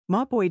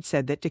Ma Boyd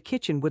said that the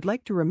kitchen would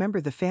like to remember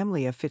the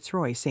family of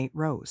Fitzroy St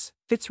Rose.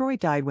 Fitzroy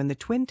died when the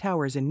Twin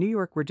Towers in New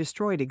York were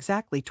destroyed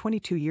exactly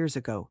 22 years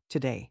ago,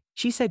 today.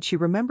 She said she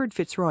remembered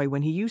Fitzroy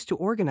when he used to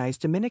organize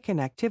Dominican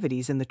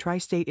activities in the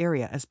tri-state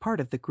area as part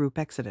of the group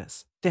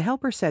Exodus. The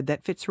helper said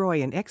that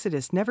Fitzroy and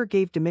Exodus never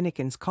gave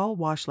Dominicans Kol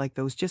Wosh like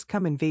those just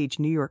come enveige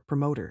New York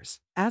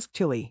promoters. Asked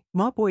Tilly,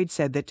 Ma Boyd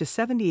said that to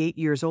 78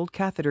 years old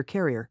Catheter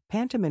Carrier,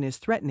 Pantyman is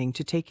threatening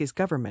to take his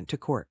government to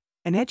court.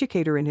 An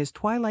educator in his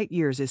twilight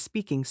years is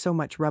speaking so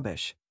much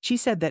rubbish. She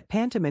said that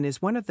Pantyman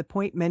is one of the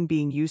point men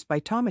being used by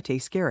Tomatay,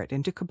 Skerrit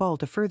and Cabal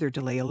to further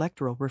delay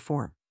electoral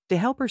reform. The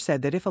helper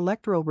said that if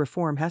electoral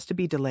reform has to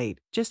be delayed,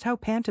 just how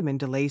Pantyman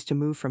delays to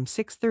move from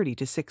 6:30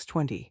 to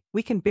 6:20,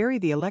 we can bury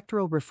the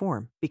electoral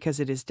reform,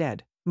 because it is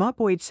dead. Ma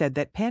Boyd said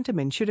that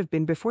Pantyman should have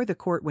been before the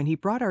court when he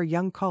brought our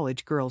young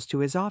college girls to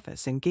his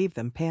office and gave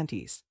them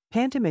panties.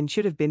 Pantyman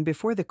should have been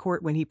before the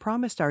court when he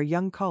promised our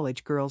young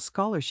college girls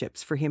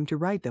scholarships for him to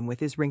ride them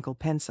with his wrinkle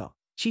pencil.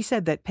 She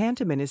said that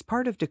Pantyman is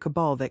part of the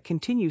cabal that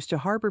continues to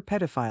harbor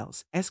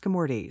pedophiles,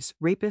 Escamortehs,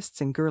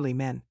 rapists and girly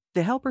men.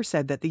 The helper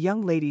said that the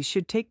young ladies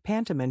should take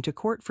Pantyman to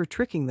court for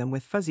tricking them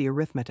with fuzzy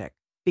arithmetic.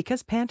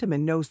 Because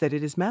Pantyman knows that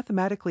it is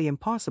mathematically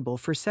impossible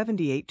for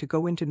 78 to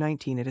go into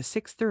 19 at a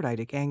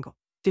 6/30 angle.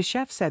 The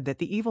chef said that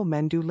the evil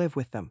men do live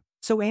with them.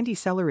 So Andy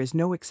Seller is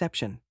no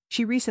exception.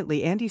 She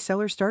recently Andy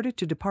Seller started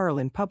to deparle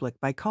in public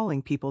by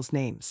calling people's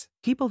names.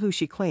 People who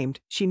she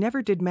claimed she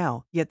never did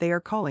mal, yet they are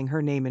calling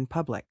her name in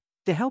public.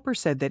 The helper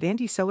said that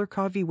Andy Seller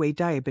kavi way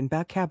diab in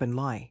back cabin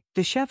lie.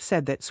 The chef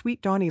said that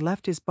Sweet Donnie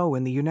left his beau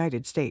in the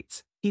United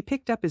States. He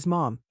picked up his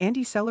mom,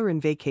 Andy Seller in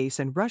vacase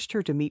and rushed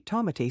her to meet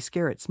Tomatay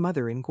Skerrit's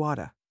mother in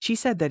Guada. She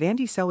said that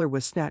Andy Seller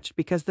was snatched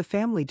because the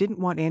family didn't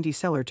want Andy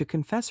Seller to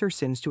confess her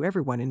sins to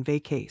everyone in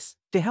vacase.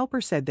 The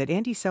helper said that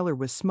Andy Seller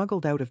was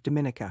smuggled out of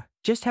Dominica,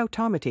 just how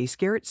Tomatay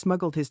Skerrit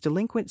smuggled his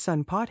delinquent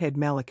son Pothead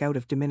Malik out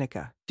of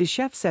Dominica. The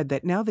chef said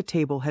that now the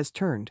table has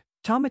turned.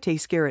 Tomatay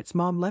Skerrit's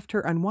mom left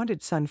her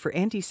unwanted son for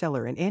Andy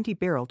Seller and Andy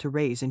Barrel to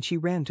raise and she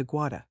ran to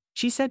Guada.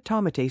 She said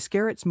Tomatay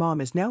Skerrit's mom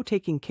is now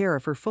taking care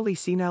of her fully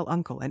senile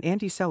uncle and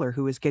Andy Seller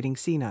who is getting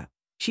senile.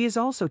 She is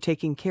also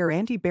taking care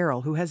Andy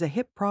Barrel who has a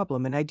hip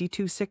problem and ID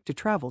too sick to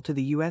travel to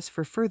the US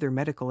for further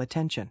medical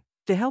attention.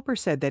 The helper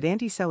said that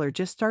Andy Seller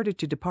just started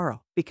to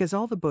deparle because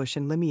all the bush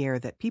and lumiere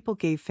that people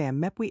gave fam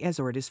mepwi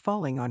ezord is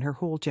falling on her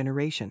whole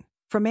generation.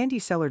 From Andy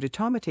Seller to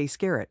Tomatay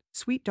Skerrit,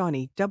 Sweet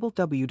Donnie,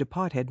 W to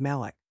Pothead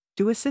Malik.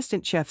 The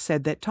assistant chef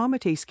said that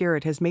Tomatay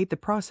Skerrit has made the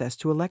process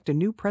to elect a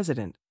new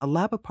president, a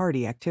Laba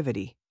Party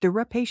activity. The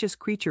rapacious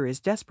creature is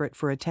desperate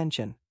for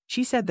attention.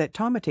 She said that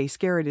Tomatay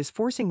Skerrit is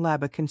forcing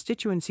Laba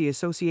constituency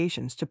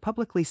associations to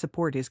publicly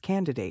support his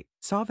candidate,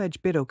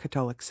 Sauvage Bido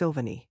Catholic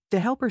Sylvani. The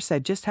helper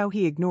said just how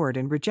he ignored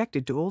and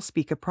rejected to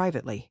speak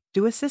privately.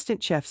 The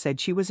assistant chef said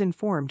she was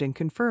informed and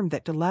confirmed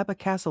that the Laba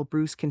Castle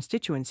Bruce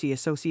Constituency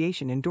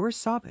Association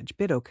endorsed Sauvage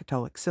Bido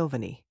Catholic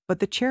Sylvani. But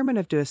the chairman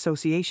of the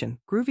association,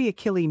 Groovy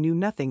Achille, knew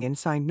nothing and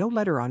signed no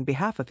letter on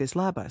behalf of his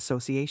Laba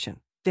association.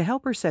 The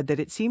helper said that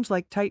it seems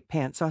like tight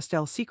pants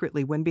hostile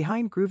secretly when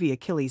behind Groovy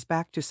Achilles'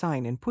 back to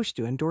sign and push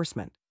to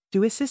endorsement.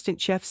 The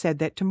assistant chef said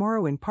that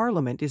tomorrow in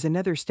Parliament is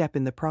another step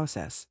in the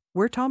process,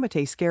 where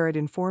Tomatay Skerrit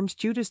informs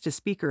Judas the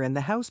Speaker and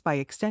the House by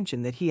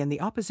extension that he and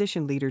the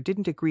opposition leader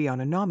didn't agree on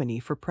a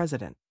nominee for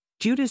president.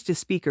 Judas the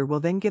Speaker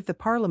will then give the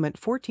Parliament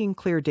 14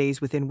 clear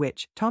days within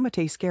which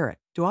Tomatay Skerrit,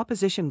 the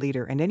opposition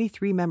leader and any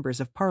 3 members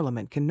of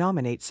Parliament can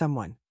nominate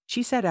someone.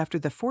 She said after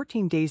the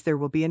 14 days there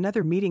will be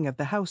another meeting of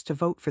the House to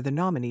vote for the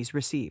nominees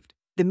received.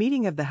 The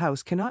meeting of the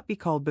House cannot be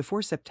called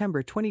before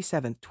September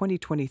 27,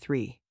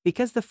 2023,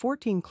 because the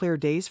 14 clear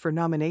days for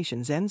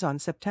nominations ends on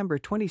September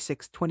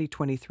 26,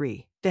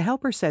 2023. The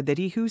helper said that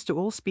he who's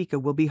to speaker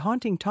will be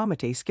haunting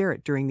Tomatay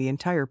Skerrit during the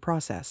entire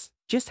process.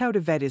 Just how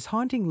the vet is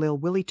haunting Lil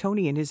Willie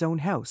Tony in his own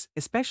house,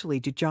 especially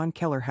to John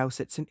Keller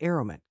House at St.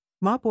 Aromant.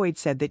 Ma Boyd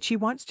said that she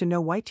wants to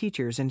know why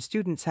teachers and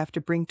students have to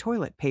bring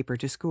toilet paper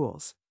to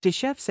schools. The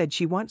chef said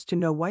she wants to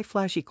know why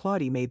Flashy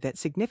Claudie made that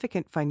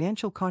significant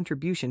financial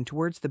contribution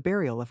towards the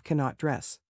burial of Cannot Dress.